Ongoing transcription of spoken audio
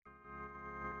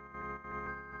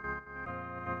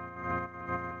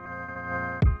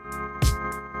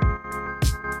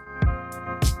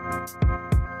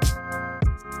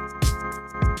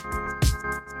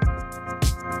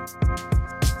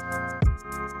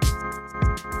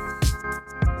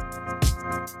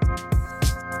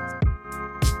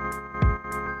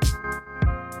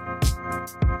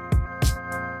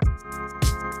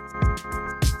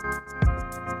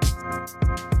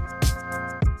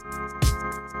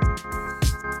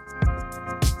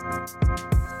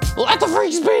Let the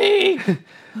freak speak!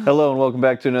 Hello and welcome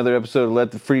back to another episode of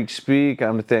Let the Freak Speak.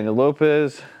 I'm Nathaniel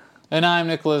Lopez. And I'm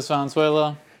Nicholas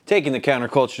Valenzuela. Taking the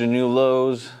counterculture to new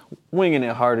lows, winging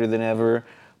it harder than ever,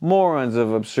 morons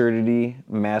of absurdity,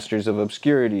 masters of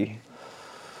obscurity.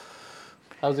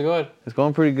 How's it going? It's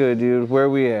going pretty good, dude. Where are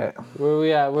we at? Where are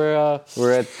we at? We're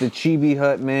at the Chibi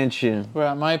Hut Mansion. We're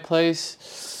at my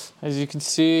place. As you can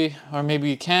see, or maybe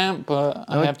you can't, but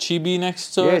I have Chibi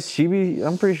next to us. Yeah, Chibi.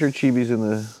 I'm pretty sure Chibi's in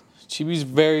the... Chibi's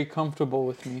very comfortable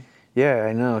with me. Yeah,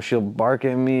 I know. She'll bark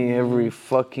at me every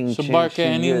fucking chance She'll bark she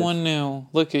at anyone gets. new.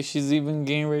 Look at, she's even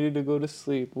getting ready to go to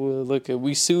sleep. Well, look at,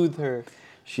 we soothe her.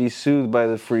 She's soothed by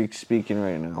the freak speaking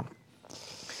right now.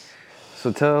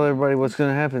 So tell everybody what's going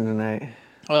to happen tonight.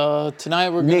 Tonight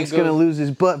we're Nick's gonna lose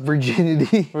his butt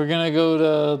virginity. We're gonna go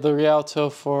to the Rialto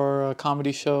for a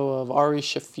comedy show of Ari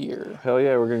Shaffir. Hell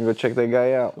yeah, we're gonna go check that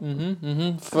guy out.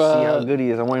 See how good he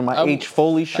is. I'm wearing my H.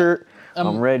 Foley shirt.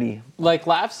 I'm ready. Like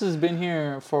Laughs has been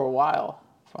here for a while,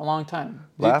 for a long time.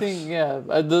 Do Laughs? you think? Yeah,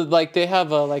 like they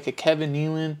have a Kevin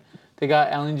Nealon. They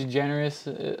got Ellen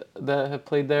DeGeneres that have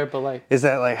played there, but like... Is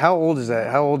that like, how old is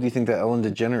that? How old do you think that Ellen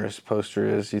DeGeneres poster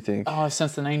is, you think? Oh,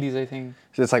 since the 90s, I think.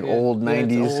 So it's like old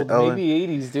 90s it's old, Ellen?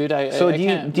 maybe 80s, dude. So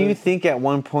do you think at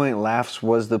one point Laughs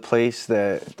was the place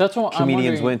that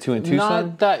comedians went to in Tucson?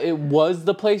 Not that it was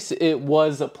the place, it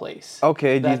was a place.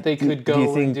 Okay. That they could go do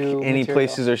you think and do any material.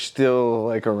 places are still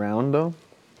like around though?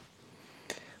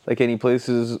 Like any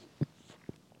places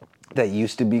that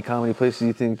used to be comedy places,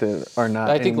 you think that are not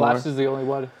I think anymore? Laughs is the only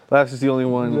one. Laughs is the only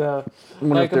one. Yeah. I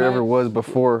wonder if there ever was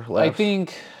before Laughs. I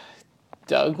think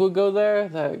Doug would go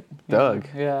there. Doug?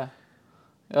 Yeah.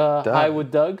 Hi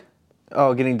with Doug.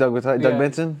 Oh, getting Doug with Doug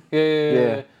Benson?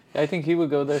 Yeah. I think he would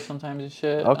go there sometimes and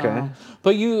shit. Okay.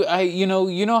 But you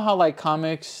know how like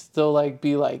comics, they'll like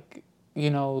be like,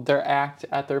 their act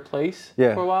at their place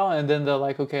for a while, and then they're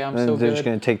like, okay, I'm so good. They're just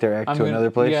gonna take their act to another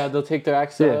place. Yeah, they'll take their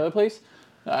act to another place.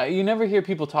 You never hear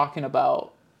people talking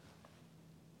about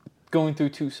going through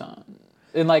Tucson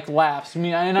and like Laughs. I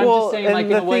mean, and I'm just saying, like,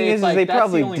 in a way, it's like they that's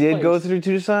probably the only did place. go through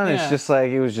Tucson. Yeah. It's just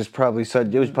like it was probably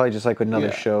just like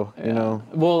another show, you know.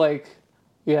 Well, like,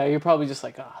 yeah, you're probably just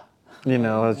like,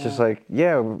 it's just like,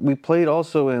 we played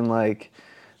also in like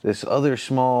this other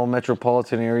small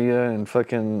metropolitan area and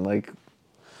fucking like.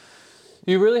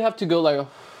 You really have to go like,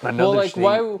 state.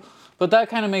 why? But that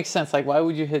kind of makes sense. Like, why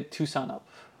would you hit Tucson up?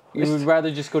 You would rather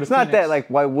just go to Phoenix. It's not that, like,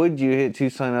 why would you hit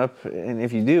Tucson up? And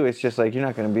if you do, it's just like, you're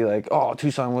not going to be like, oh,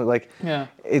 Tucson would, like,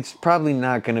 it's probably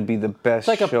not going to be the best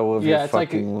show of your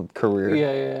fucking career.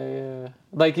 Yeah.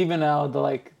 Like, even now,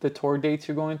 the tour dates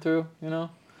you're going through,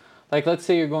 Like, let's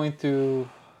say you're going through...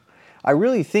 I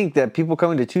really think that people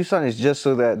coming to Tucson is just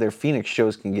so that their Phoenix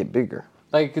shows can get bigger.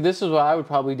 Like, this is what I would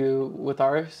probably do with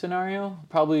our scenario.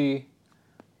 Probably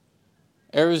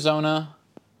Arizona,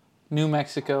 New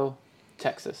Mexico,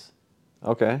 Texas.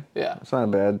 Okay. Yeah. It's not a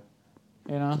bad.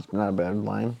 It's not a bad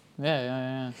line.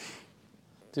 Yeah.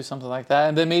 Do something like that,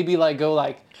 and then maybe like go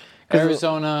like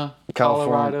Arizona,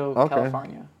 Colorado,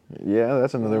 California. Yeah,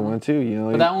 that's another one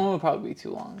too. But that one would probably be too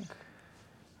long.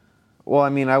 Well, I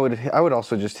mean, I would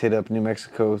also just hit up New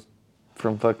Mexico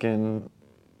from fucking.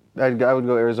 I would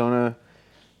go Arizona,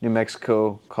 New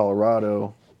Mexico,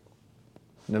 Colorado,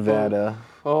 Nevada.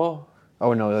 Oh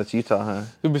no, that's Utah, huh?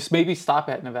 Maybe stop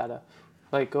at Nevada.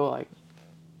 Like, go, like...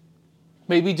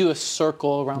 Maybe do a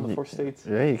circle around the 4 states.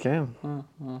 Yeah, you can.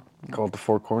 Call it the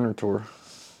Four Corner Tour.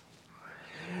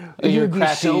 You're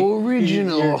crappy, so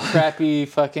original. Your crappy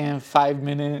fucking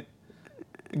 5-minute...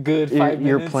 Good 5 minutes.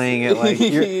 You're playing it like...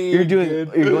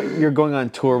 You're going on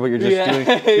tour, but you're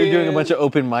just doing a bunch of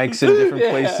open mics in different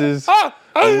places.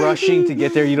 Rushing to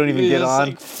get there, you don't even get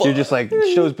on. Like, you're just like,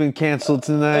 show's been canceled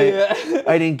tonight.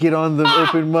 I didn't get on the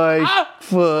open mic.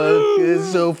 Fuck, it's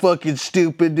so fucking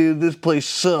stupid, dude. This place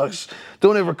sucks.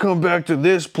 Don't ever come back to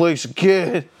this place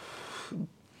again.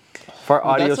 If our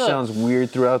audio sounds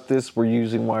weird throughout this, we're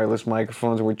using wireless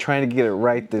microphones and we're trying to get it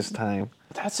right this time.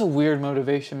 That's a weird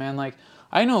motivation, man. Like,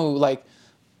 I know, like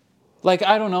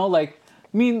I don't know, like,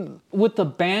 I mean, with the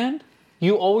band,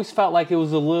 you always felt like it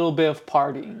was a little bit of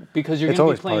partying because you're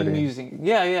going to be playing music.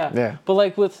 Yeah. But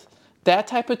like with that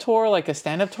type of tour, like a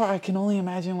stand-up tour, I can only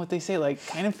imagine what they say, like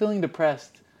kind of feeling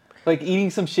depressed. Like eating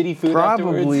some shitty food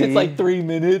afterwards. It's like 3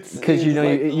 minutes. Because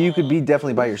you could be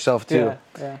definitely by yourself too.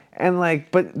 Yeah. And like,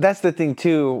 but that's the thing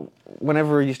too,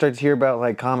 whenever you start to hear about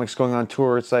like comics going on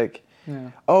tour, it's like,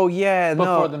 Yeah. Oh yeah, but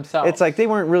no. for themselves. It's like they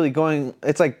weren't really going.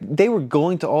 It's like they were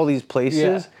going to all these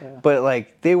places, but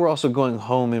like they were also going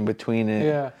home in between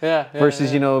it. Yeah.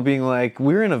 Versus being like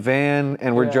we're in a van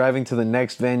and we're driving to the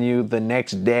next venue the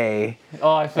next day.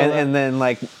 Oh, I feel that. And then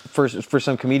like for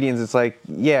some comedians, it's like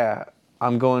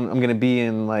I'm gonna be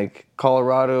in like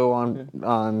Colorado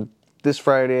on this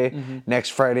Friday. Mm-hmm. Next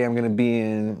Friday, I'm going to be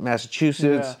in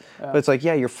Massachusetts. But it's like,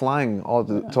 you're flying to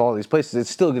all these places.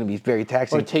 It's still going to be very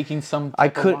taxing. Or taking some I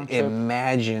couldn't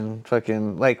imagine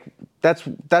fucking, like, that's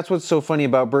what's so funny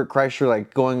about Bert Kreischer,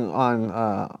 like, going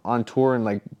on tour and,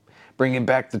 like, bringing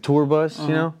back the tour bus, you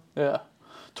know? Yeah.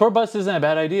 Tour bus isn't a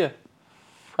bad idea.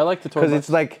 I like the tour bus. Because it's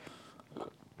like,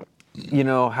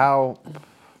 how...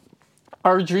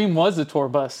 Our dream was a tour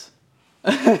bus.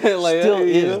 Like, still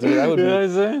is, dude. I would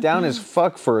be down as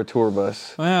fuck for a tour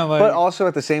bus. Yeah, but also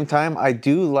at the same time, I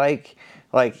do like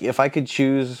if I could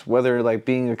choose whether like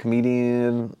being a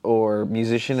comedian or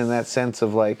musician in that sense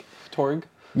of like touring.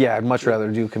 Yeah, I'd much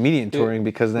rather do comedian touring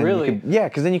because then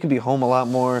you could be home a lot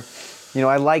more.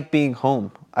 I like being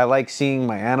home. I like seeing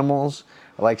my animals.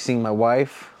 I like seeing my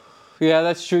wife. Yeah,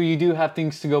 that's true. You do have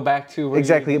things to go back to.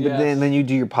 Exactly, but then you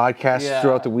do your podcast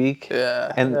throughout the week.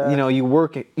 Yeah. And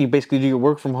you basically do your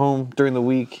work from home during the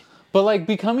week. But like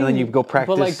becoming, and then you go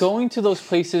practice. But like going to those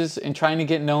places and trying to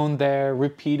get known there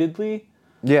repeatedly.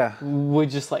 Yeah. Would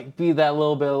just like be that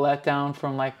little bit of letdown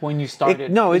from like when you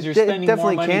started. You're spending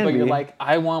more money, but you're like,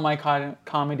 I want my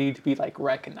comedy to be like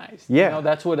recognized. Yeah.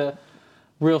 That's what a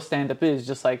real stand-up is.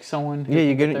 Just like someone. Who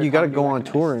you got to go on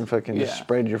tour and fucking just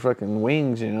spread your fucking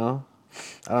wings,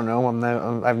 I don't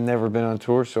know. I've never been on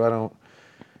tour, so I don't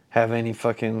have any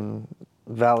fucking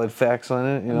valid facts on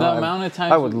it. The amount of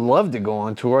times I would love to go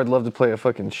on tour. I'd love to play a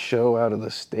fucking show out of the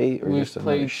state or just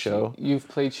another show. You've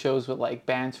played shows with like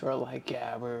bands who are like,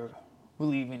 we're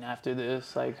leaving after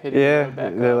this, like hitting back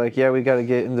they're up. like, we got to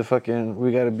get into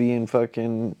we got to be in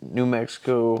fucking New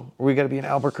Mexico. We got to be in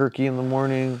Albuquerque in the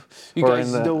morning. You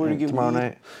guys know where to get tomorrow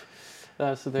night.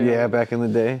 That's the thing. Back in the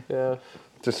day. Yeah.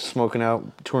 Just smoking out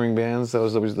touring bands. That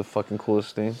was always the fucking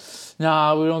coolest thing.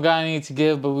 Nah, we don't got any to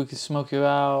give, but we could smoke you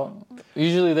out.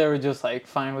 Usually they were just like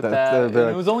fine with that. And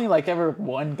it was only like ever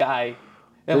one guy,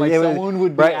 and like someone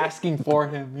would be asking for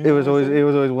him. It was always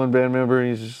one band member,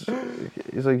 and he's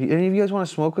like, any of you guys want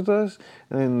to smoke with us?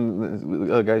 And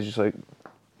the other guy's just like,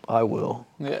 I will.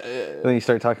 Yeah. And then you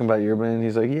start talking about your band.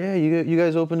 He's like, you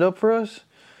guys opened up for us.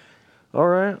 All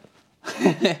right.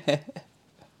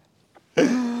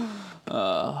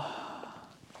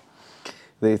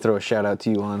 They throw a shout out to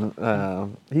you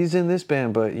on he's in this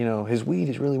band, but his weed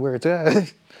is really where it's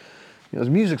at. His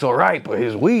music's all right, but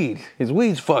his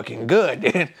weed's fucking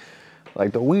good.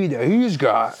 Like the weed that he's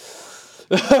got,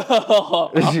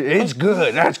 it's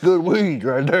good. That's good weed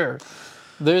right there.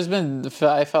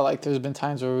 I felt like there's been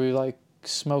times where we like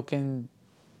smoking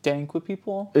dank with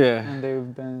people. Yeah, and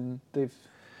they've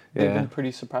been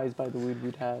pretty surprised by the weed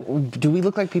we'd had. Do we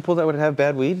look like people that would have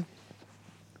bad weed?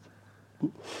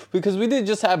 Because we didn't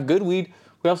just have good weed.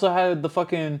 We also had the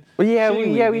fucking we had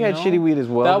shitty weed as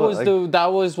well.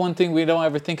 That was one thing we don't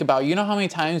ever think about. You know how many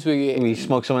times we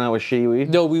smoke someone out with shitty weed?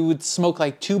 No, we would smoke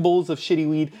like 2 bowls of shitty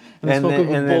weed and then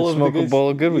smoke a bowl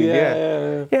of good weed.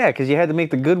 Yeah, because you had to make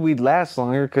the good weed last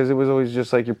longer because it was always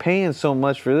just like you're paying so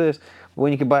much for this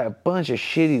when you could buy a bunch of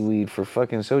shitty weed for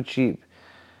fucking so cheap.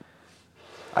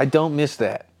 I don't miss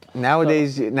that.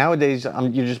 Nowadays,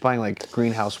 you're just buying like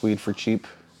greenhouse weed for cheap.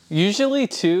 Usually,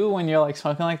 too, when you're like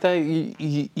smoking like that,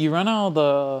 you run out of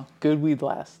the good weed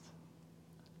last.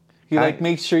 You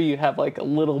make sure you have like a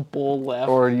little bowl left,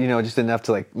 or just enough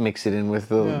to like mix it in with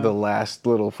the last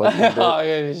little fucking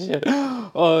bit. Shit.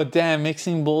 Oh damn,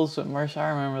 mixing bowls with merch. I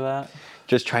remember that.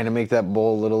 Just trying to make that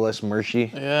bowl a little less mushy.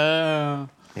 Yeah.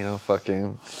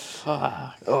 Fucking.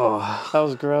 Fuck. Oh, that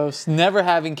was gross. Never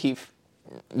having Keef.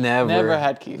 Never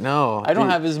had Keef. No. I don't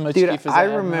have as much Keef as I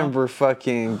have remember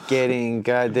fucking getting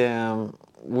goddamn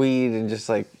weed and just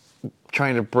like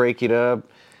trying to break it up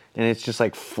and it's just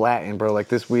like flattened, bro. Like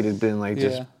this weed had been like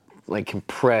just like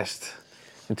compressed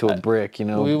into a brick,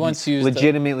 We once used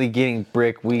legitimately getting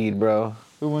brick weed, bro.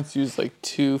 We once used like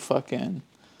 2 fucking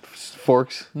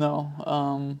forks?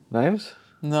 No. Knives?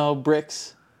 No,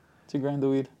 bricks to grind the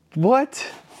weed. What?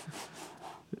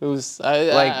 It was when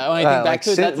I think back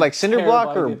to it, like cinder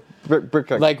block or brick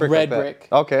like red brick.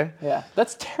 Okay. Yeah,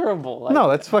 that's terrible. No,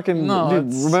 that's fucking.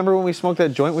 Dude, remember when we smoked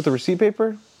that joint with the receipt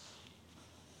paper?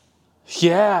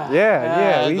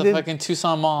 Yeah. We the did. Fucking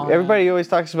Tucson Mall. Everybody always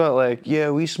talks about like,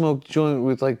 we smoked joint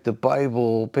with like the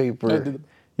Bible paper.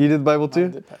 You did the Bible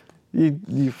too?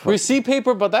 Receipt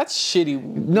paper, but that's shitty.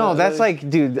 No, that's like,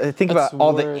 dude, think about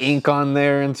all the ink on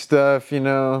there and stuff, you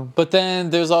know. But then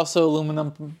there's also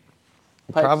aluminum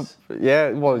pipes.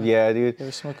 Yeah, dude.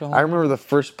 I remember the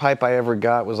first pipe I ever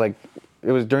got was like,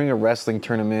 it was during a wrestling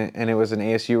tournament, and it was an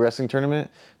ASU wrestling tournament.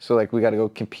 So like, we got to go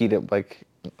compete at like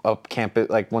up campus,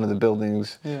 like one of the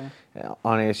buildings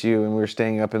on ASU, and we were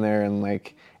staying up in there, and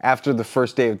like after the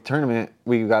first day of the tournament,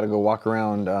 we got to go walk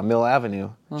around Mill Avenue.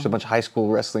 Just a bunch of high school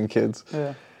wrestling kids.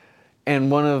 Yeah.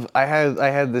 And I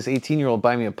had this 18-year-old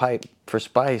buy me a pipe for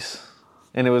Spice,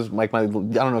 and it was like I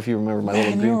don't know if you remember my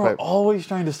little green you were pipe. Always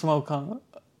trying to smoke, huh?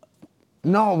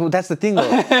 No, that's the thing though.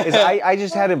 Is I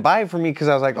just had it buy it for me because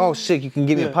I was like, oh sick, you can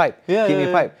give me a pipe. Give me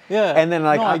a pipe. Yeah. And then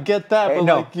like I get that, but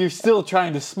like you're still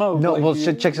trying to smoke. No, like, well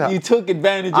check this out. You took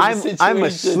advantage of the situation. I'm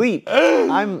asleep.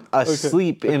 I'm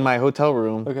asleep in my hotel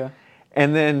room. Okay.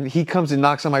 And then he comes and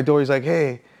knocks on my door. He's like,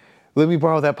 hey, let me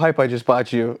borrow that pipe I just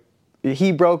bought you.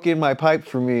 He broke in my pipe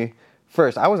for me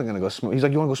first. I wasn't gonna go smoke. He's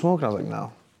like, you wanna go smoke? And I was like,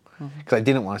 no. Because I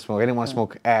didn't want to smoke. I didn't want to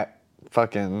smoke at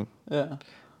fucking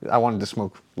I wanted to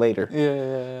smoke later.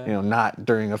 Yeah. You know, not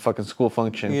during a fucking school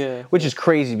function. Yeah. Which is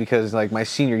crazy because like my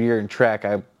senior year in track,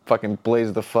 I fucking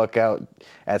blazed the fuck out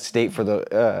at State for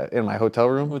the in my hotel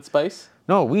room. With Spice?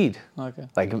 No, weed. Okay.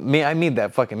 Like I made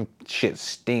that fucking shit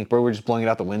stink, bro. We're just blowing it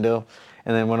out the window,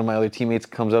 and then one of my other teammates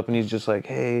comes up and he's just like,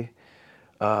 "Hey,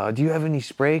 do you have any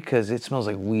spray? Cause it smells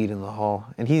like weed in the hall."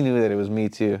 And he knew that it was me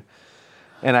too.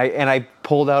 And I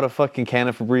pulled out a fucking can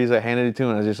of Febreze. I handed it to him,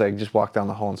 and I was just like, just walk down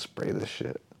the hall and spray this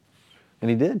shit. And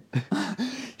he did.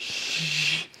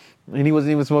 Shh. And he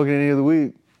wasn't even smoking any of the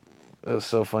weed. It was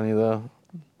so funny though.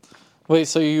 Wait,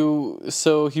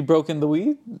 so he broke in the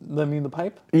weed? I mean the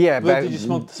pipe? Yeah. But did you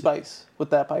smoke the Spice with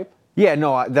that pipe? Yeah,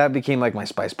 no, that became like my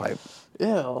Spice pipe.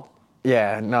 Ew.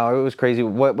 Yeah, no, it was crazy.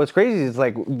 What's crazy is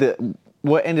like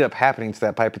what ended up happening to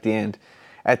that pipe at the end.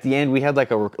 At the end, we had like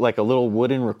a little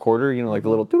wooden recorder, you know, like the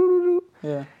little doo-doo-doo.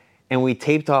 Yeah. And we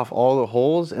taped off all the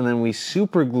holes, and then we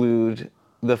super glued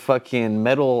the fucking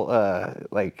metal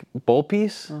like bowl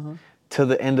piece to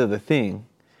the end of the thing,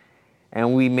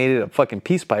 and we made it a fucking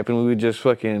peace pipe, and we would just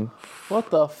fucking. What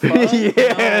the fuck?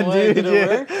 Yeah, no dude. Did it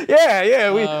work?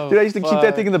 Yeah. Dude, I used to keep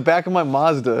that thing in the back of my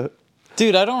Mazda.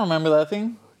 Dude, I don't remember that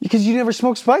thing. Because you never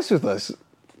smoked Spice with us.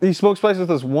 You smoked Spice with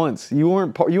us once. You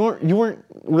weren't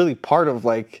really part of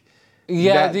like.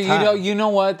 Yeah, that dude, time. you know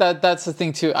what? That's the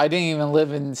thing too. I didn't even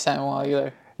live in San Juan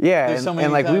either. Yeah,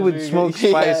 and like we would smoke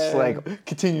Spice like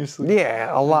continuously.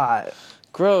 Yeah, a lot.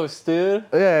 Gross, dude.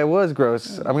 Yeah, it was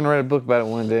gross. I'm gonna write a book about it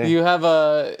one day. You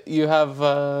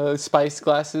have Spice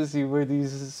glasses. You wear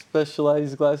these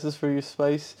specialized glasses for your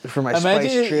Spice. For my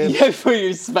Spice trip. Yeah, for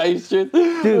your Spice trip.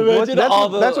 Dude,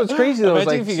 that's what's crazy though. Imagine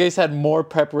like, if you guys had more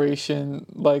preparation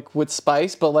like with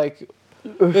Spice, but like.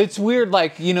 It's weird,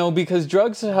 like, you know, because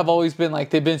drugs have always been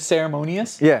like they've been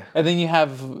ceremonious. Yeah. And then you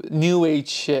have new age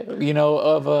shit, you know,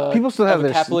 of a people still have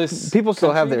their capitalist people still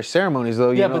country. Have their ceremonies though.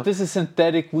 Yeah, you know? but this is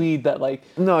synthetic weed that like.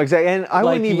 No, exactly, and I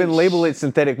wouldn't even label it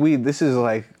synthetic weed. This is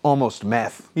like almost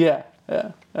meth. Yeah.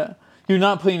 You're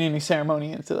not putting any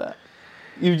ceremony into that.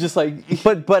 You just like.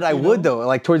 But I would though.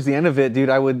 Like towards the end of it, dude,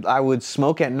 I would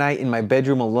smoke at night in my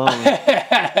bedroom alone,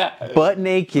 butt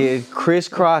naked,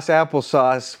 crisscross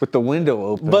applesauce with the window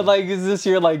open. But like, is this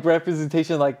your like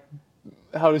representation, like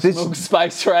how to smoke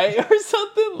Spice, right, or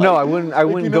something? Like, no, I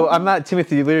wouldn't go. I'm not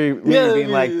Timothy Leary being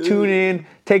like, tune in,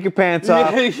 take your pants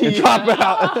off, and drop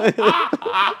out.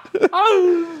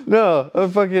 No,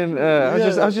 I'm fucking.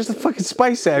 I was just a fucking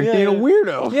Spice addict, being a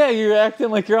weirdo. Yeah, you're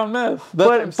acting like you're on meth.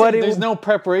 But there's no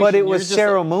preparation. But it was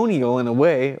ceremonial in a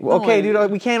way. Okay,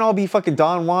 dude, we can't all be fucking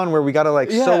Don Juan where we gotta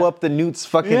like sew up the newt's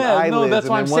fucking eyelids. No, that's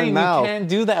what I'm saying. Mouth. You can't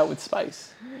do that with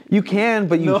Spice. You can,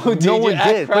 but no one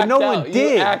did. But no one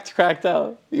did. You act cracked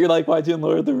out. You're like watching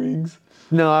Lord of the Rings.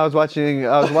 No, I was watching.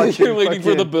 You're waiting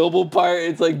for the Bilbo part.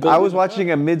 It's like. I was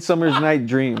watching A Midsummer's Night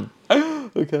Dream.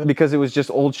 Okay. Because it was just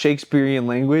old Shakespearean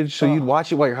language, so you'd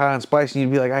watch it while you're high on Spice, and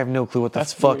you'd be like, I have no clue what the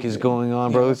fuck is going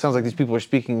on, bro. It sounds like these people are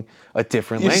speaking a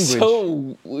different language. It's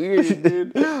so weird,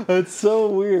 dude. It's so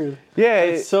weird. Yeah,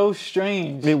 it's so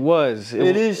strange. It was.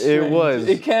 It is. Strange. It was.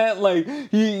 It can't like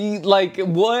you like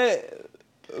what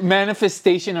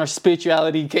manifestation or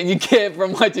spirituality can you get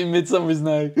from watching Midsummer's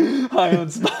Night high on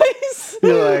Spice?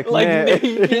 You're like man.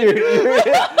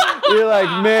 You're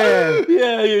like, man.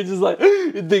 Yeah, you're just like,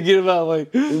 you're thinking about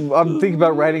like. I'm thinking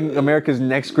about writing America's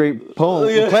next great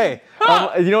play. You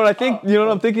know what I think? You know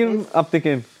what I'm thinking? I'm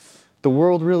thinking, the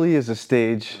world really is a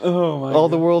stage. Oh my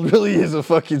God. The world really is a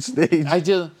fucking stage. I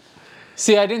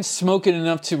didn't smoke it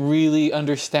enough to really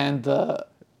understand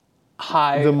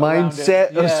high. The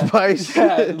mindset of spice.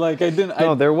 Yeah, like I didn't.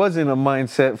 No, there wasn't a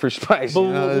mindset for spice.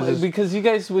 But because you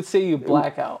guys would say you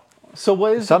black out. So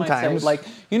what is sometimes the mindset? Like,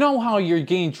 you know how you're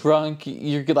getting drunk,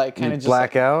 you're like kind of just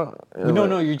black like, out.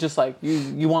 No, you're just like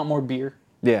you want more beer.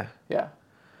 Yeah. Yeah.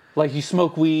 Like you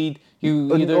smoke weed.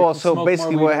 You either so smoke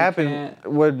basically more weed what or happened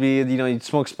would be you'd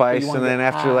smoke spice and then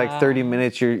after like 30 high.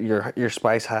 minutes your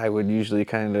spice high would usually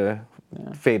kind of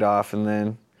fade off and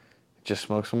then just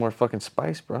smoke some more fucking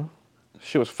spice, bro.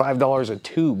 Shit was $5 a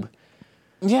tube.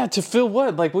 Yeah, to feel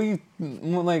what? Like what you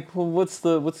like? Well, what's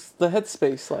the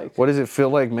headspace like? What does it feel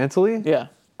like mentally? Yeah.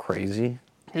 Crazy.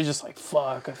 You're just like,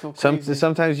 fuck, I feel crazy.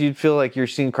 Sometimes you'd feel like you're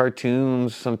seeing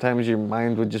cartoons. Sometimes your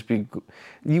mind would just be...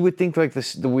 You would think like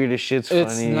the weirdest shit's funny.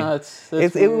 It's nuts.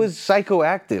 It was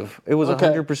psychoactive. It was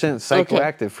 100%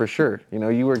 psychoactive for sure.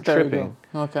 You were tripping.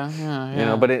 Okay,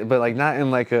 yeah. But like not in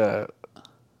like a...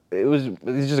 It was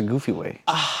just a goofy way.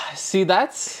 See,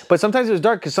 that's... But sometimes it was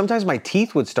dark because sometimes my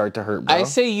teeth would start to hurt, bro. I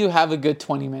say you have a good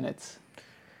 20 minutes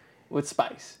with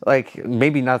spice. Like,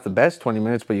 maybe not the best 20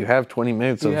 minutes, but you have 20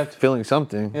 minutes of feeling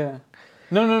something. Yeah.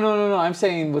 No. I'm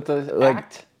saying with the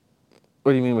act.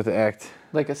 What do you mean with the act?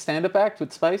 Like a stand-up act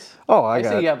with spice? Oh, I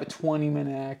say you have a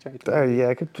 20-minute act right there. Yeah,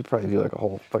 I could probably do like a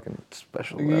whole fucking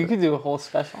special. You could do a whole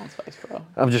special on spice, bro.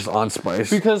 I'm just on spice.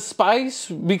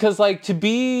 Because like to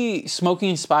be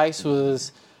smoking spice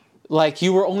was like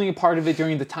you were only a part of it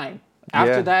during the time.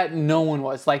 After that, no one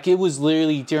was. Like it was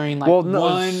literally during like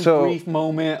one brief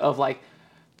moment of like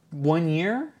 1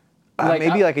 year. Like,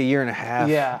 maybe like a year and a half.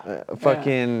 Yeah.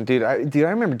 Dude, I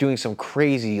remember doing some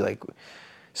crazy like...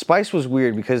 Spice was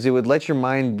weird because it would let your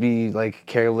mind be like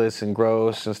careless and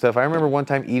gross and stuff. I remember one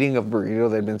time eating a burrito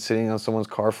that had been sitting on someone's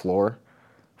car floor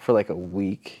for like a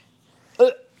week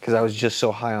because I was just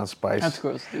so high on spice. That's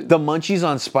gross, dude. The munchies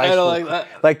on spice. I don't like that.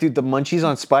 Like, dude, the munchies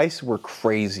on spice were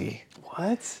crazy.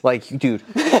 What? Like, dude,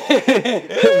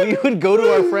 we would go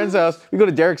to our friend's house. We go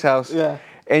to Derek's house. Yeah.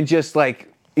 And just like...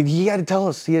 He had to tell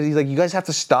us. He's like, you guys have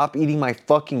to stop eating my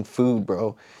fucking food,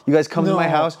 bro. You guys come to my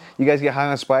house, you guys get high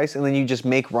on spice, and then you just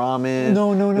make ramen.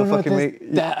 No.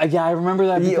 Yeah, I remember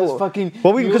that because fucking...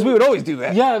 Well, because we would always do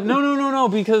that. Yeah, no,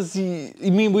 because, I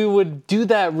mean, we would do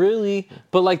that really,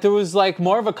 but like there was like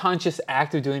more of a conscious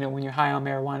act of doing it when you're high on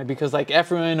marijuana because like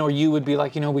Efren or you would be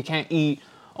like, we can't eat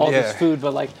all this food,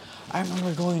 but like I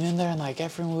remember going in there and like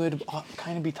Efren would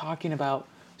kind of be talking about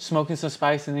smoking some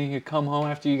spice, and then he'd come home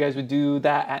after you guys would do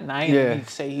that at night, and he'd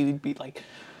say he would be like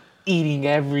eating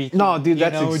everything. No, dude,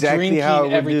 that's exactly drinking how it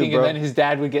would everything, do, bro. and then his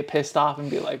dad would get pissed off and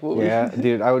be like, "What?" Yeah,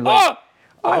 dude, I would like.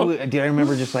 I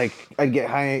remember just like I'd get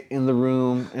high in the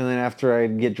room, and then after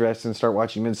I'd get dressed and start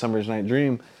watching Midsummer's Night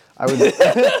Dream, I would.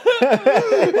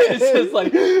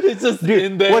 it's just dude,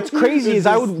 in there. What's crazy is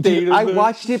I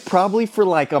watched it probably for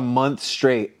like a month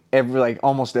straight.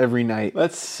 Almost every night.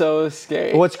 That's so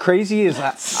scary. What's crazy is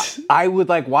I would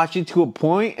like watch it to a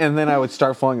point and then I would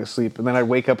start falling asleep and then I'd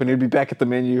wake up and it'd be back at the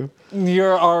menu.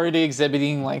 You're already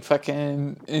exhibiting like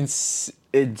fucking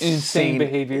insane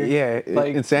behavior. Yeah,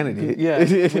 like insanity. Yeah,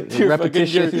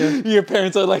 repetition. Your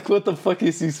parents are like, "What the fuck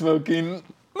is he smoking?"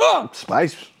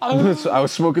 Spice. I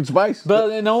was smoking spice.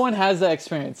 But no one has that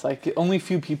experience. Like only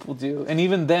few people do, and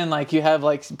even then, like you have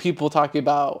like people talking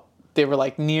about. They were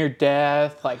like near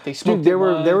death, like they smoked. Dude, there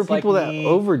were people that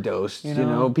overdosed. You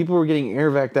know, people were getting air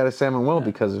vac out of Salmon Well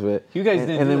because of it. You guys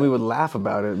didn't. And then we would laugh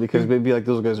about it because we'd be like,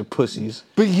 "Those guys are pussies."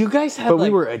 But you guys had. But we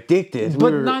were addicted.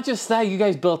 But not just that. You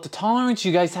guys built the tolerance.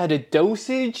 You guys had a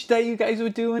dosage that you guys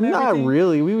would do and everything. Not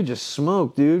really. We would just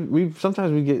smoke, dude.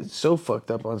 Sometimes we get so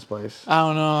fucked up on spice. I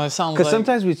don't know. It sounds like. Because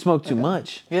sometimes we'd smoke too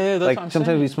much. Yeah, that's what I'm sometimes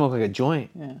saying. we'd smoke like a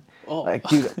joint. Yeah. Oh. Like,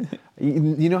 dude,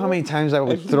 you know how many times I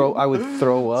would throw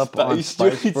up on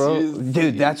spice, bro?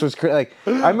 Dude, that's what's crazy. Like,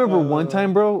 I remember one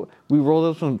time, bro, we rolled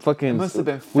up some fucking... It must have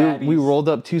been fatties. We rolled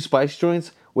up 2 spice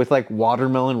joints with like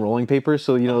watermelon rolling paper,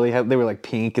 so they were like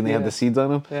pink and they had the seeds on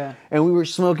them. Yeah. And we were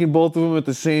smoking both of them at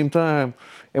the same time.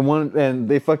 And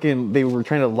they were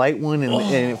trying to light one and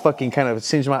it fucking kind of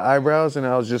singed my eyebrows and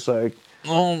I was just like...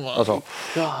 Oh my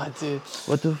God, dude.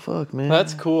 What the fuck, man?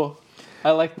 That's cool. I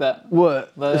like that.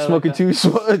 What? Smoking 2 joints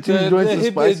of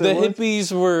spice the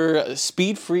hippies were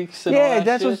speed freaks. And all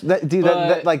that's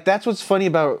shit. That's what's funny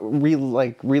about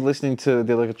re-listening to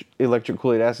the electric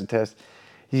Kool-Aid acid test.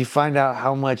 You find out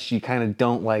how much you kind of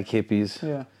don't like hippies.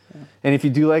 Yeah. And if you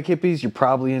do like hippies, you're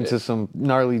probably into some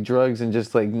gnarly drugs and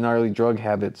just like gnarly drug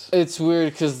habits. It's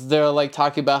weird because they're like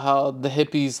talking about how the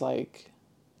hippies like.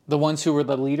 The ones who were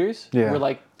the leaders were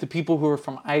like the people who were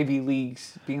from Ivy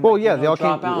Leagues. Being well, like, yeah, they all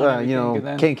came.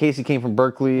 then... Ken Casey came from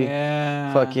Berkeley.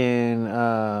 Yeah. Fucking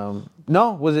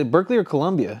no, was it Berkeley or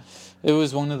Columbia? It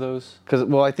was one of those.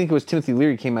 Well, I think it was Timothy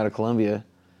Leary came out of Columbia.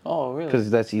 Oh, really?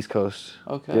 Because that's East Coast.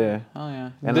 Okay. Yeah. Oh,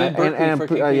 yeah. And I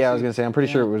was gonna say I'm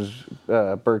pretty sure it was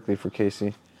Berkeley for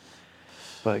Casey.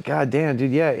 But goddamn,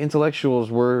 dude, yeah, intellectuals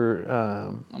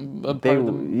were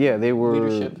they were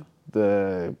leadership.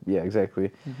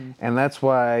 Exactly. Mm-hmm. And that's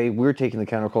why we're taking the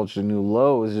counterculture to new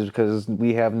lows, is because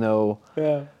we have no.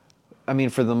 Yeah. I mean,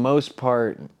 for the most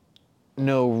part,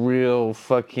 no real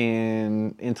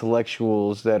fucking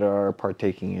intellectuals that are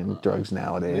partaking in drugs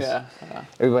nowadays. Yeah.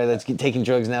 Everybody that's taking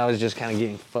drugs now is just kind of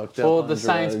getting fucked up. Well, the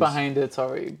science behind it's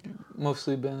already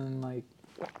mostly been like,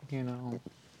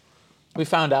 we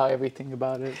found out everything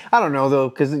about it. I don't know though,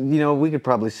 because we could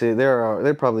probably say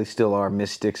there probably still are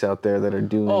mystics out there that are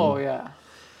doing. Oh yeah.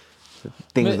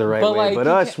 Things the right way,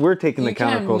 but we're taking the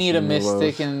counterculture. You can't meet a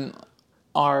mystic in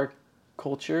our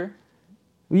culture.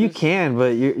 You can,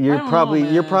 but you're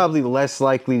probably less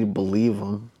likely to believe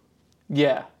them.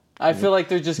 Yeah, I feel like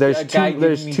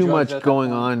there's too much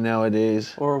going on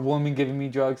nowadays. Or a woman giving me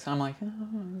drugs. I'm like,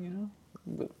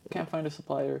 can't find a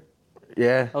supplier.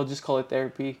 Yeah. I'll just call it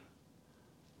therapy.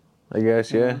 I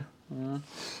guess, yeah.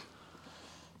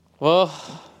 Well,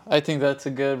 I think that's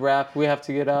a good wrap. We have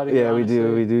to get out of here. Yeah, we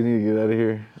do. We do need to get out of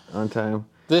here on time.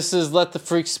 This is Let the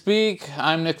Freak Speak.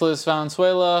 I'm Nicholas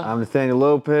Valenzuela. I'm Nathaniel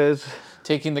Lopez.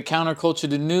 Taking the counterculture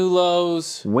to new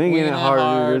lows. Winging it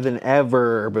harder than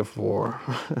ever before.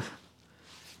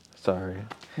 Sorry.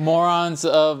 Morons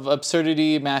of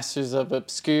absurdity, masters of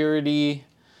obscurity.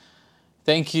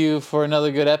 Thank you for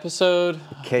another good episode.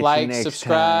 Like,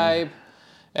 subscribe,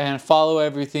 and follow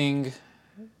everything.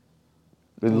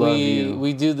 We love you.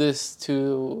 We do this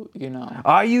to,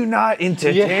 Are you not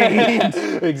entertained?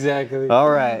 Yeah, exactly.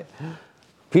 All right.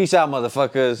 Peace out,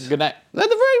 motherfuckers. Good night. Let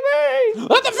the freak speak!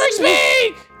 Let the freak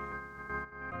speak!